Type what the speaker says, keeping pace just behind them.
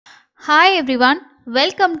Hi everyone,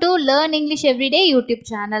 welcome to Learn English Everyday YouTube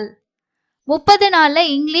channel. 30 நாள்ல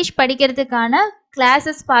English படிக்கிறதுக்கான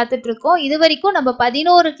classes பார்த்துட்டு இருக்கோம். இதுவரைக்கும் நம்ம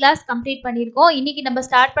 11 கிளாஸ் கம்ப்ளீட் பண்ணிருக்கோம். இன்னைக்கு நம்ம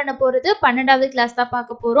ஸ்டார்ட் பண்ண போறது 12வது கிளாஸ் தான்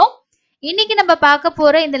பார்க்க போறோம். இன்னைக்கு நம்ம பார்க்க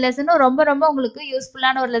போற இந்த லெசனும் ரொம்ப உங்களுக்கு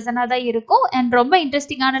யூஸ்ஃபுல்லான ஒரு லெசனா தான் இருக்கும் and ரொம்ப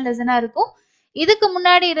இன்ட்ரஸ்டிங்கான லெசனா இருக்கும். இதுக்கு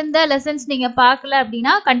முன்னாடி இருந்த லெசன்ஸ் நீங்க பார்க்கல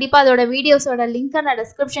அப்படினா கண்டிப்பா அதோட வீடியோஸோட லிங்க் நான்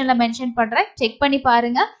டிஸ்கிரிப்ஷன்ல மென்ஷன் பண்றேன். செக் பண்ணி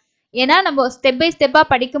பாருங்க. ஏன்னா நம்ம ஸ்டெப் பை ஸ்டெப்பா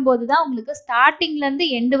படிக்கும்போது தான் உங்களுக்கு ஸ்டார்டிங்ல இருந்து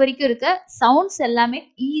எண்ட் வரைக்கும் இருக்க சவுண்ட்ஸ் எல்லாமே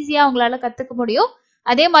ஈஸியா உங்களால கத்துக்க முடியும்.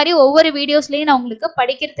 அதே மாதிரி ஒவ்வொரு வீடியோஸ்லயும் நான் உங்களுக்கு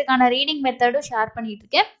படிக்கிறதுக்கான ரீடிங் மெத்தடும் ஷேர் பண்ணிட்டு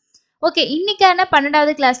இருக்கேன். ஓகே, இன்னைக்கான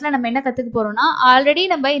 12வது கிளாஸ்ல நம்ம என்ன கத்துக்க போறோம்னா, ஆல்ரெடி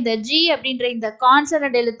நம்ம இந்த ஜி அப்படின்ற இந்த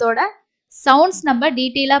கான்சனன்ட் எழுத்தோட சவுண்ட்ஸ் நம்ம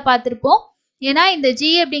டீட்டெயிலா பார்த்திருப்போம். ஏன்னா இந்த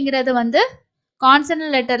ஜி அப்படிங்கிறது வந்து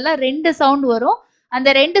கான்சனன்ட் லெட்டர்ல 2 சவுண்ட் வரும். அந்த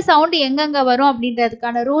 2 சவுண்ட் எங்கெங்க வரும்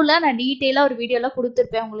அப்படின்றதுக்கான ரூலை நான் டீட்டெயிலாக ஒரு வீடியோவில்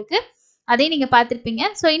கொடுத்துருப்பேன் உங்களுக்கு. அதையும் நீங்கள் பார்த்துருப்பீங்க.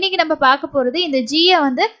 ஸோ இன்னைக்கு நம்ம பார்க்க போகிறது இந்த ஜியை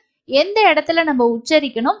வந்து எந்த இடத்துல நம்ம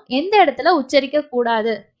உச்சரிக்கணும், எந்த இடத்துல உச்சரிக்க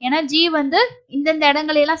கூடாது. ஏன்னா ஜி வந்து இந்தந்த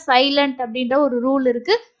இடங்களெல்லாம் சைலண்ட் அப்படின்ற ஒரு ரூல்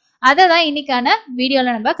இருக்கு. அதை தான் இன்னைக்கான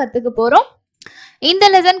வீடியோவில் நம்ம கற்றுக்க போகிறோம். இந்த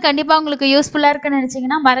லெசன் கண்டிப்பாக உங்களுக்கு யூஸ்ஃபுல்லாக இருக்குன்னு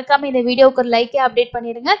நினச்சிங்கன்னா மறக்காமல் இந்த வீடியோவுக்கு ஒரு லைக்கே அப்டேட்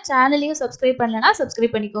பண்ணிடுங்க. சேனலையும் சப்ஸ்கிரைப் பண்ணலன்னா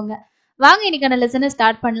சப்ஸ்கிரைப் பண்ணிக்கோங்க. வாங்க இன்னைக்கான லெசனை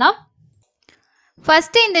ஸ்டார்ட் பண்ணலாம்.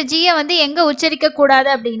 ஃபர்ஸ்ட் இந்த ஜியை வந்து எங்க உச்சரிக்க கூடாது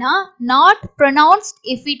அப்படின்னா, not pronounced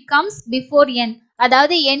if it comes before என்.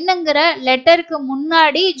 அதாவது என்னங்கிற லெட்டருக்கு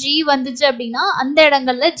முன்னாடி ஜி வந்துச்சு அப்படின்னா அந்த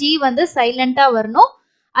இடங்கள்ல ஜி வந்து சைலண்டா வரணும்.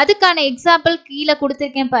 அதுக்கான எக்ஸாம்பிள் கீழே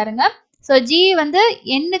கொடுத்துருக்கேன் பாருங்க. ஸோ ஜி வந்து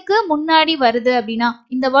எண்ணுக்கு முன்னாடி வருது அப்படின்னா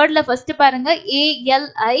இந்த வேர்ட்ல ஃபர்ஸ்ட் பாருங்க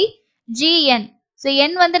ALIGN. ஸோ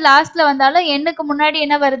என் வந்து லாஸ்ட்ல வந்தாலும் எண்ணுக்கு முன்னாடி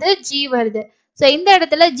என்ன வருது, ஜி வருது. ஸோ இந்த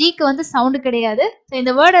இடத்துல ஜிக்கு வந்து சவுண்டு கிடையாது. ஸோ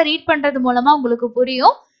இந்த வேர்டை ரீட் பண்றது மூலமா உங்களுக்கு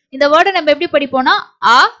புரியும். இந்த வேர்டை நம்ம எப்படி படிப்போம்னா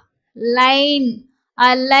லைன்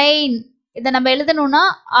லைன். இதை நம்ம எழுதணும்னா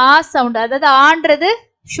ஆ சவுண்டு, அதாவது ஆன்றது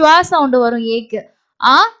ஷ்வா சவுண்டு வரும் ஏக்கு.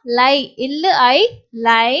 லை இல்லு ஐ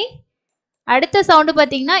லை. அடுத்த சவுண்டு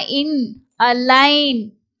பார்த்தீங்கன்னா இன் லைன்.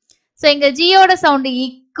 ஸோ இங்க ஜியோட சவுண்டு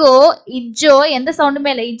இக்கோ இஜ்ஜோ எந்த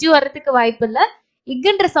சவுண்டுமே இல்லை. இஜ்ஜு வர்றதுக்கு வாய்ப்பு இல்லை.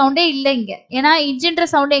 இக்குன்ற சவுண்டே இல்லை இங்க. ஏன்னா இஜ்ஜுன்ற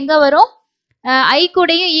சவுண்டு எங்க வரும், ஐ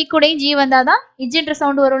கூடையும் ஈ கூடையும் ஜி வந்தாதான் இஜ்ன்ற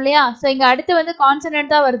சவுண்ட் வரும் இல்லையா. ஸோ இங்க அடுத்து வந்து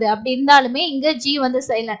கான்சனன்ட் தான் வருது. அப்படி இருந்தாலுமே இங்க ஜி வந்து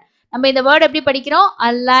சைலண்ட். நம்ம இந்த வேர்ட் எப்படி படிக்கிறோம்,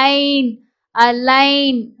 அலைன்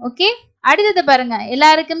அலைன். ஓகே, அடுத்தது பாருங்க,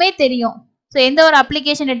 எல்லாருக்குமே தெரியும். ஸோ எந்த ஒரு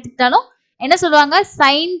அப்ளிகேஷன் எடுத்துக்கிட்டாலும் என்ன சொல்லுவாங்க,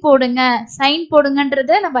 சைன் போடுங்க. சைன்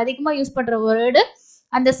போடுங்கன்றது நம்ம அதிகமாக யூஸ் பண்ற வேர்டு.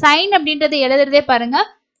 அந்த சைன் அப்படின்றது எழுதுறதே பாருங்க,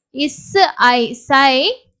 is I psi,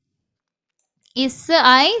 is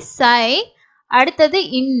I சை. அடுத்தது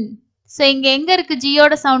இன். ஸோ இங்க எங்க இருக்கு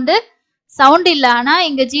ஜியோட சவுண்டு, சவுண்ட் இல்லை. ஆனா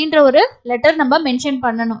இங்க ஜின்ற ஒரு லெட்டர் நம்ம மென்ஷன்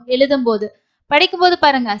பண்ணணும் எழுதும் போது. படிக்கும் போது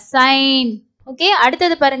பாருங்க சைன். ஓகே,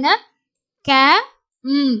 அடுத்தது பாருங்க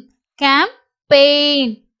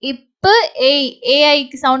கேம்பெயின். இப்போ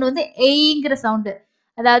ஏஐக்கு சவுண்ட் வந்து ஏங்கிற சவுண்டு,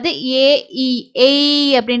 அதாவது ஏஇ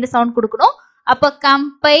அப்படின்ற சவுண்ட் கொடுக்கணும். அப்போ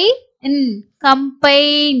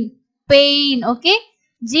கம்பைன் பெயின். ஓகே,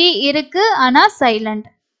 ஜி இருக்கு ஆனா சைலண்ட்.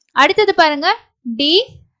 அடுத்தது பாருங்க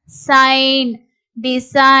டிசைன்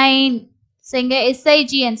டிசைன். ஸோ இங்க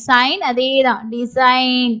SIGN சைன், அதே தான்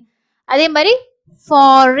டிசைன். அதே மாதிரி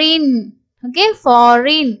ஃபாரின். Okay,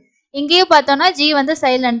 foreign. இங்கேயும் பார்த்தோம்னா ஜி வந்து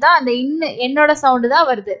சைலண்ட் தான், அந்த என்னோட சவுண்டு தான்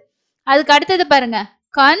வருது. அதுக்கு அடுத்தது பாருங்க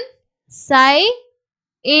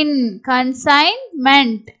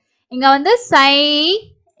கன்சைன்மெண்ட். இங்க வந்து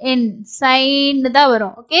சைன் தான்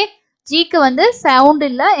வரும். ஓகே, ஜிக்கு வந்து சவுண்ட்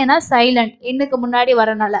இல்லை, ஏன்னா சைலண்ட் எண்ணுக்கு முன்னாடி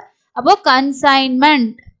வரனால. அப்போ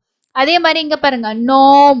கன்சைன்மெண்ட். அதே மாதிரி இங்க பாருங்க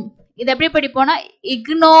நோம். இது எப்படி படிப்போம்னா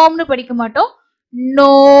இக்னோம்னு படிக்க மாட்டோம்,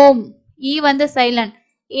 நோம். இ வந்து சைலண்ட்,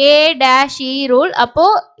 A-E ரூல். அப்போ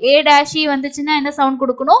A-E வந்துச்சுன்னா என்ன சவுண்ட்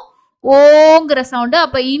கொடுக்கணும், ஓங்கிற சவுண்டு.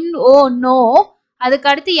 அப்போ இன் ஓ நோ. அதுக்கு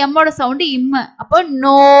அடுத்து எம்மோட சவுண்டு இம்ம. அப்போ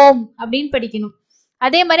நோம் அப்படின்னு படிக்கணும்.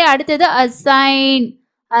 அதே மாதிரி அடுத்தது assign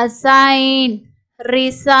assign,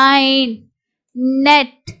 resign,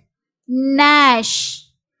 net, Nash.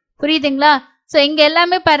 புரியுதுங்களா. ஸோ இங்க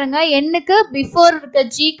எல்லாமே பாருங்க எண்ணுக்கு பிஃபோர் இருக்க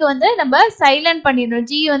ஜிக்கு வந்து நம்ம சைலண்ட் பண்ணிடணும்.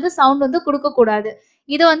 ஜி வந்து சவுண்ட் வந்து கொடுக்க கூடாது.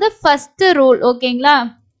 இது வந்து ஃபர்ஸ்ட் ரூல். ஓகேங்களா,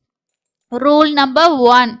 ரூல் நம்பர்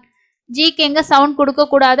 1. ஜிக்கு எங்க சவுண்ட் கொடுக்க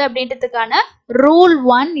கூடாது அப்படின்றதுக்கான ரூல்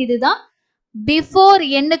 1 இதுதான். பிஃபோர்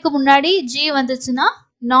எண்ணுக்கு முன்னாடி ஜி வந்துச்சுன்னா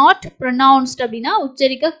நாட் ப்ரொனவுன்ஸ்ட் அப்படின்னா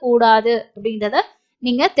உச்சரிக்க கூடாது அப்படின்றத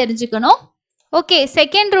நீங்க தெரிஞ்சுக்கணும். ஓகே,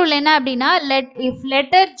 செகண்ட் ரூல் என்ன அப்படின்னா, if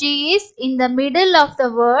letter G is in the middle of the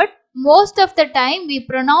word most of the time we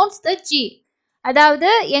pronounce the G. அதாவது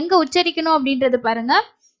எங்க உச்சரிக்கணும் அப்படின்றது பாருங்க,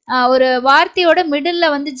 ஒரு வார்த்தையோட மிடில்ல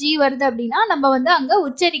வந்து ஜி வருது அப்படின்னா நம்ம வந்து அங்க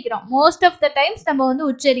உச்சரிக்கிறோம். மோஸ்ட் ஆஃப் த டைம்ஸ் நம்ம வந்து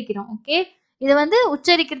உச்சரிக்கிறோம். ஓகே, இது வந்து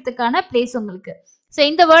உச்சரிக்கிறதுக்கான பிளேஸ் உங்களுக்கு. ஸோ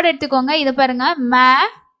இந்த வேர்ட் எடுத்துக்கோங்க. இதை பாருங்க,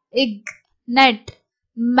 மேக்னெட்,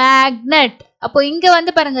 மேக்னெட். அப்போ இங்க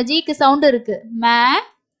வந்து பாருங்க ஜிக்கு சவுண்ட் இருக்கு,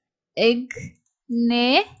 மேக்னெட்,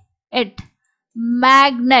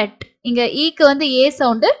 மேக்னெட். இங்க ஈக்கு வந்து ஏ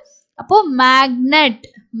சவுண்டு, அப்போ மேக்னெட்,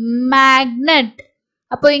 மேக்னெட்.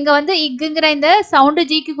 அப்போ இங்க வந்து இக்குங்கிற இந்த சவுண்டு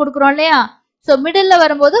ஜிக்கு கொடுக்குறோம் இல்லையா? ஸோ மிடில்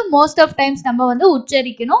வரும்போது மோஸ்ட் ஆஃப் டைம்ஸ் நம்ம வந்து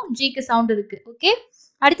உச்சரிக்கணும், ஜிக்கு சவுண்ட் இருக்கு. ஓகே,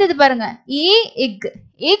 அடுத்தது பாருங்க, இக்,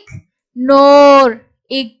 இக்னோர்,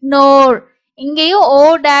 இக்னோர். இங்கேயும் ஓ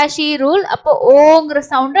டேஷ் இ ரூல். அப்போ ஓங்கிற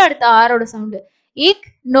சவுண்டு அடுத்த ஆரோட சவுண்டு,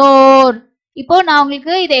 இக்னோர். இப்போ நான்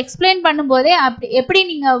உங்களுக்கு இதை எக்ஸ்பிளைன் பண்ணும்போதே எப்படி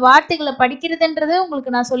நீங்க வார்த்தைகளை படிக்கிறதுன்றது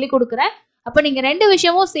உங்களுக்கு நான் சொல்லி கொடுக்குறேன். அப்போ நீங்க ரெண்டு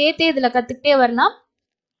விஷயமும் சேர்த்து இதுல கத்துக்கிட்டே வரலாம்.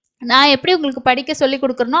 நான் எப்படி உங்களுக்கு படிக்க சொல்லி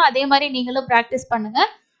கொடுக்குறனோ அதே மாதிரி நீங்களும் ப்ராக்டிஸ் பண்ணுங்க.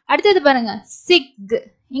 அடுத்தது பாருங்க, சிக்.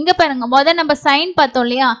 இங்க பாருங்க, நம்ம சைன் பார்த்தோம்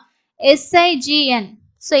இல்லையா, SIGN.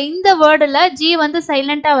 ஸோ இந்த வேர்டில் ஜி வந்து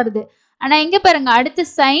சைலண்டா வருது. ஆனா இங்க பாருங்க, அடுத்து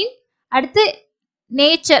சைன், அடுத்து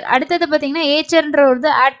நேச்சர், அடுத்தது பார்த்தீங்கன்னா ஏச்சர்ன்ற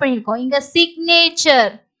ஒரு ஆட் பண்ணியிருக்கோம். இங்க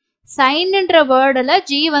சிக்னேச்சர். சைன்ன்ற வேர்டில்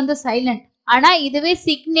ஜி வந்து சைலண்ட், ஆனா இதுவே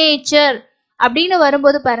சிக்னேச்சர் அப்படின்னு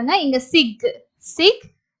வரும்போது பாருங்க, இங்க சிக், சிக்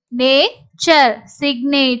நேச்சர்,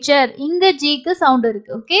 சிக்னேச்சர். இங்க ஜிக்கு சவுண்ட்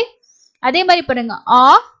இருக்கு. ஓகே, அதே மாதிரி பாருங்க,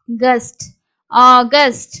 ஆகஸ்ட்,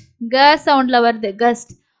 ஆகஸ்ட், க சவுண்ட்ல வருது,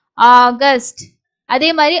 கஸ்ட், ஆகஸ்ட். அதே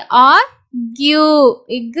மாதிரி ஆர்கியூ,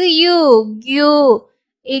 இக்கு யூ, கியூ,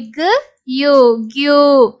 இக்கு you, Q.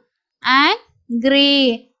 Angry,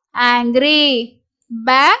 angry.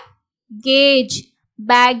 Package,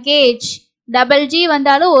 package. Double G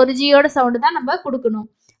வந்தாலும் ஒரு ஜியோட சவுண்டு தான் நம்ம கொடுக்கணும்.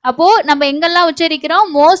 அப்போ நம்ம எங்கெல்லாம் உச்சரிக்கிறோம்,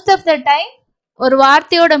 மோஸ்ட் ஆஃப் த டைம் ஒரு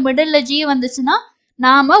வார்த்தையோட மிடில் ஜி வந்துச்சுன்னா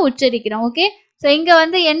நாம உச்சரிக்கிறோம். ஓகே, ஸோ இங்க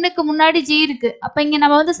வந்து எண்ணுக்கு முன்னாடி ஜி இருக்கு, அப்ப இங்க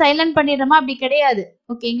நம்ம வந்து சைலண்ட் பண்ணிடுறோமா? அப்படி கிடையாது.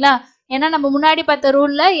 ஓகேங்களா? ஏன்னா நம்ம முன்னாடி பார்த்த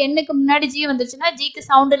ரூல்ல எண்ணுக்கு முன்னாடி ஜி வந்துச்சுன்னா ஜிக்கு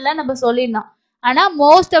சவுண்ட் இல்லை நம்ம சொல்லிடலாம். ஆனா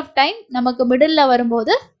மோஸ்ட் ஆஃப் டைம் நமக்கு மிடில்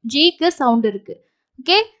வரும்போது ஜிக்கு சவுண்ட் இருக்கு.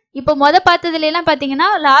 ஓகே, இப்போ பார்த்ததுல எல்லாம் பாத்தீங்கன்னா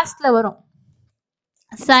லாஸ்ட்ல வரும்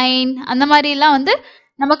சைன், அந்த மாதிரி எல்லாம் வந்து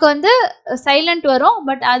நமக்கு வந்து சைலண்ட் வரும்.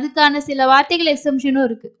 பட் அதுக்கான சில வார்த்தைகள் எக்ஸம்ஷனும்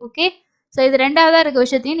இருக்கு. ஓகே, ஸோ இது ரெண்டாவதா இருக்க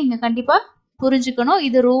விஷயத்தையும் நீங்க கண்டிப்பா புரிஞ்சுக்கணும்.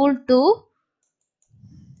 இது ரூல் 2.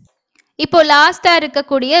 இப்போ லாஸ்டா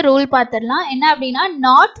இருக்கக்கூடிய ரூல் பார்த்துடலாம். என்ன அப்படின்னா,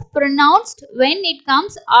 not pronounced when it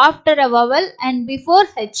comes after a vowel and before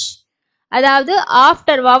H. அதாவது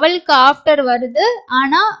ஆஃப்டர், வவலுக்கு ஆஃப்டர் வருது,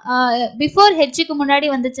 ஆனா பிஃபோர் ஹெச்சுக்கு முன்னாடி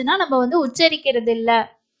வந்துச்சுன்னா நம்ம வந்து உச்சரிக்கிறது இல்லை.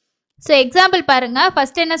 ஸோ எக்ஸாம்பிள் பாருங்க,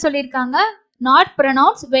 ஃபர்ஸ்ட் என்ன சொல்லியிருக்காங்க, not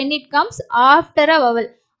pronounce when it comes after a vowel.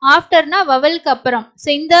 ஆஃப்டர்னா வவலுக்கு அப்புறம். ஸோ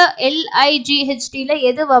இந்த LIGHTல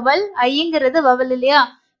எது வவல்? ஐங்கிறது வவல் இல்லையா?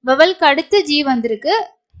 வவலுக்கு அடுத்து ஜி வந்திருக்கு,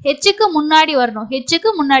 ஹெச்சுக்கு முன்னாடி வரணும், ஹெச்சுக்கு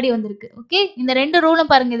முன்னாடி வந்திருக்கு. ஓகே, இந்த ரெண்டு ரூலும்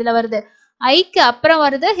பாருங்க இதுல வருது. ஐக்கு அப்புறம்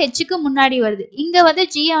வருது, ஹெச்சுக்கு முன்னாடி வருது. இங்க வந்து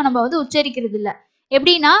ஜியை நம்ம வந்து உச்சரிக்கிறது இல்லை.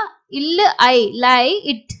 எப்படின்னா, இல்லு ஐ, லை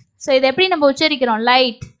இட். ஸோ இதை எப்படி நம்ம உச்சரிக்கிறோம்?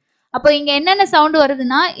 லைட். அப்போ இங்க என்னென்ன சவுண்டு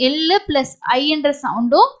வருதுன்னா, எல்லு பிளஸ் ஐன்ற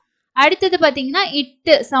சவுண்டும், அடுத்தது பாத்தீங்கன்னா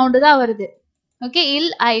இட்டு சவுண்டு தான் வருது. ஓகே,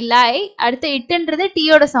 இல் ஐ, லை, அடுத்து இட்டுன்றது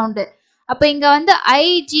டீயோட சவுண்டு. அப்போ இங்க வந்து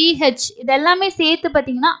IGH இதெல்லாமே சேர்த்து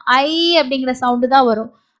பாத்தீங்கன்னா ஐ அப்படிங்கிற சவுண்டு தான்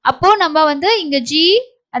வரும். அப்போ நம்ம வந்து இங்க ஜி,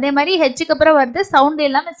 அதே மாதிரி ஹெச்சுக்கு அப்புறம் வருது, சவுண்டு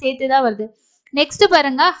எல்லாமே சேர்த்து தான் வருது. நெக்ஸ்ட்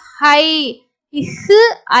பாருங்க, ஹை, இஹு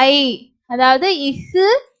ஐ, அதாவது இஹு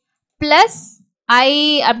பிளஸ் ஐ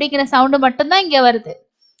அப்படிங்கிற சவுண்டு மட்டும்தான் இங்க வருது.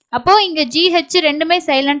 அப்போ இங்க GH ரெண்டுமே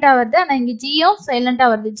சைலண்டா வருது, ஆனா இங்க ஜியும் சைலண்டா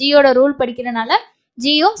வருது. ஜியோட ரூல் படிக்கிறதுனால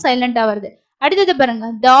ஜியும் சைலண்டா வருது. அடுத்தது பாருங்க,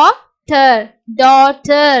 டாட்டர்,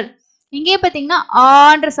 டாட்டர். இங்கே பாத்தீங்கன்னா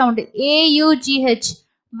ஆன்ற சவுண்டு, AUGH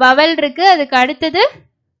வவல் இருக்கு, அதுக்கு அடுத்தது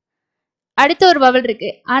அடுத்து ஒரு வவல் இருக்கு.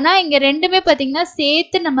 ஆனா இங்க ரெண்டுமே பாத்தீங்கன்னா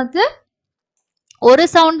சேர்த்து நமக்கு ஒரு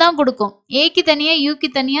சவுண்ட் தான் கொடுக்கும். ஏக்கு தனியா யூக்கு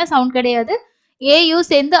தனியா சவுண்ட் கிடையாது, AU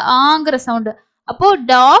சேர்ந்து ஆங்கிற சவுண்டு. அப்போ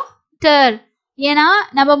டாக்டர். ஏன்னா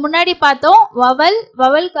நம்ம முன்னாடி பார்த்தோம் வவல்,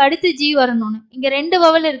 வவலுக்கு அடுத்து ஜி வரணும்னு. இங்க ரெண்டு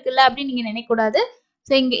வவல் இருக்குல்ல அப்படின்னு நீங்க நினைக்கக்கூடாது.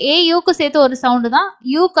 ஸோ இங்க AUக்கு சேர்த்து ஒரு சவுண்டு தான்,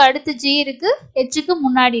 யூக்கு அடுத்து ஜி இருக்கு, ஹெச்சுக்கு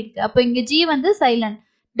முன்னாடி இருக்கு. அப்போ இங்க ஜி வந்து சைலண்ட்.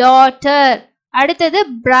 டாட்டர். அடுத்தது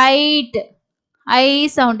பிரைட், ஐ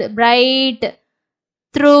sound, bright.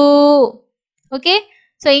 Through. Okay,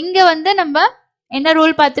 so இங்க வந்து நம்ம என்ன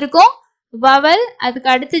ரூல் பார்த்துருக்கோம், வவல் அதுக்கு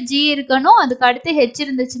அடுத்து ஜி இருக்கணும், அதுக்கு அடுத்து ஹெச்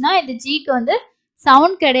இருந்துச்சுன்னா இந்த ஜிக்கு வந்து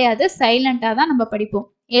சவுண்ட் கிடையாது, சைலண்டா தான் நம்ம படிப்போம்.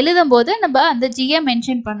 எழுதும் போது நம்ம அந்த ஜியை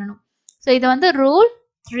மென்ஷன் பண்ணணும். ஸோ இது வந்து ரூல்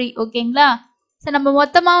 3. ஓகேங்களா? ஸோ நம்ம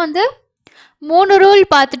மொத்தமா வந்து 3 ரூல்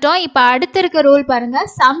பார்த்துட்டோம். இப்போ அடுத்து இருக்க ரூல் பாருங்க,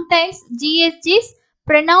 sometimes GH is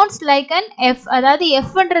pronounced like an F. அதாவது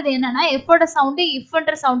Fன்றது என்னன்னா, Fோட சவுண்டு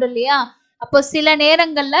இஃப்ன்ற சவுண்டு இல்லையா? அப்போ சில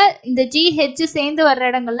நேரங்கள்ல இந்த GH சேர்ந்து வர்ற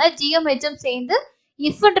இடங்கள்ல GM HM சேர்ந்து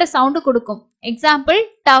இஃப்ன்ற சவுண்டு கொடுக்கும். எக்ஸாம்பிள்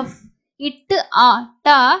டஃப், இட்டு ஆ,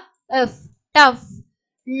 ட F, tough.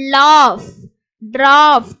 Laugh,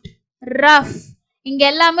 draft, rough. இங்க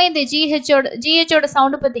எல்லாமே இந்த ஜிஹெச்சோட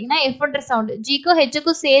சவுண்டு பார்த்தீங்கன்னா எஃப்ன்ற சவுண்டு. ஜிக்கும்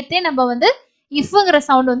ஹெச்சுக்கும் சேர்த்தே நம்ம வந்து இஃப்ங்கிற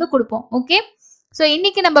சவுண்ட் வந்து கொடுப்போம். ஓகே, ஸோ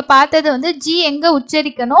இன்னைக்கு நம்ம பார்த்தது வந்து ஜி எங்க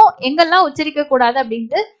உச்சரிக்கணும், எங்கெல்லாம் உச்சரிக்க கூடாது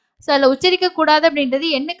அப்படின்ட்டு. ஸோ அதில் உச்சரிக்க கூடாது அப்படின்றது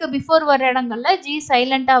என்னுக்கு பிஃபோர் வர இடங்கள்ல ஜி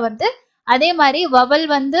சைலண்டா வருது. அதே மாதிரி வவல்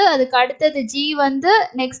வந்து அதுக்கு அடுத்தது ஜி வந்து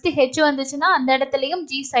நெக்ஸ்ட் ஹெச் வந்துச்சுன்னா அந்த இடத்துலையும்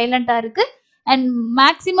ஜி சைலண்டா இருக்கு. அண்ட்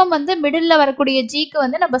மேக்சிமம் வந்து மிடில் வரக்கூடிய ஜிக்கு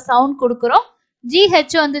வந்து நம்ம சவுண்ட் கொடுக்குறோம்.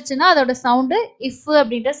 ஜிஹெச் வந்துச்சுன்னா அதோட சவுண்டு இஃப்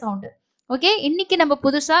அப்படின்ற சவுண்டு. ஓகே, இன்னைக்கு நம்ம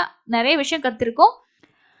புதுசா நிறைய விஷயம் கற்றுருக்கோம்.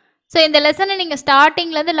 ஸோ இந்த லெசனை நீங்கள்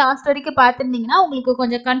ஸ்டார்டிங்லேருந்து லாஸ்ட் வரைக்கும் பார்த்துருந்தீங்கன்னா உங்களுக்கு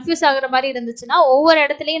கொஞ்சம் கன்ஃபியூஸ் ஆகுற மாதிரி இருந்துச்சுன்னா ஒவ்வொரு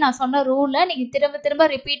இடத்துலையும் நான் சொன்ன ரூலை நீங்கள் திரும்ப திரும்ப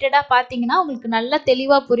ரிப்பீட்டடாக பார்த்தீங்கன்னா உங்களுக்கு நல்லா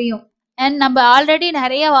தெளிவாக புரியும். அண்ட் நம்ம ஆல்ரெடி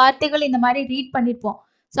நிறைய வார்த்தைகள் இந்த மாதிரி ரீட் பண்ணியிருப்போம்.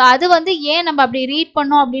 ஸோ அது வந்து ஏன் நம்ம அப்படி ரீட்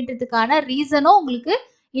பண்ணோம் அப்படின்றதுக்கான ரீசனும் உங்களுக்கு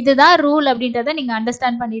இதுதான் ரூல் அப்படின்றத நீங்கள்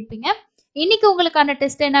அண்டர்ஸ்டாண்ட் பண்ணியிருப்பீங்க. இன்னைக்கு உங்களுக்கான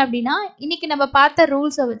டெஸ்ட் என்ன அப்படின்னா, இன்னைக்கு நம்ம பார்த்த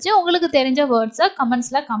ரூல்ஸை வச்சு உங்களுக்கு தெரிஞ்ச வேர்ட்ஸை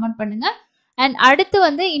கமெண்ட்ஸில் கமெண்ட் பண்ணுங்கள். அண்ட் அடுத்து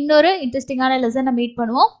வந்து இன்னொரு இன்ட்ரெஸ்டிங்கான லெசனை மீட்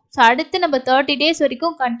பண்ணுவோம். ஸோ அடுத்து நம்ம 30 days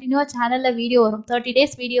வரைக்கும் கண்டினியூவாக சேனலில் வீடியோ வரும். 30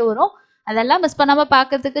 days வீடியோ வரும். அதெல்லாம் மிஸ் பண்ணாமல்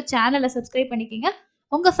பார்க்கறதுக்கு சேனலை சப்ஸ்கிரைப் பண்ணிக்கிங்க.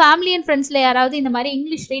 உங்கள் ஃபேமிலி அண்ட் ஃப்ரெண்ட்ஸில் யாராவது இந்த மாதிரி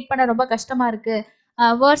இங்கிலீஷ் ரீட் பண்ண ரொம்ப கஷ்டமாக இருக்குது,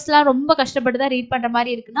 வேர்ட்ஸ்லாம் ரொம்ப கஷ்டப்பட்டு தான் ரீட் பண்ணுற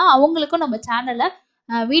மாதிரி இருக்குன்னா அவங்களுக்கும் நம்ம சேனலை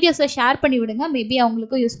வீடியோஸை ஷேர் பண்ணி விடுங்க. மேபி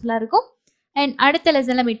அவங்களுக்கும் யூஸ்ஃபுல்லாக இருக்கும். அண்ட் அடுத்த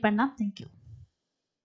லெசனில் மீட் பண்ணலாம். தேங்க்யூ.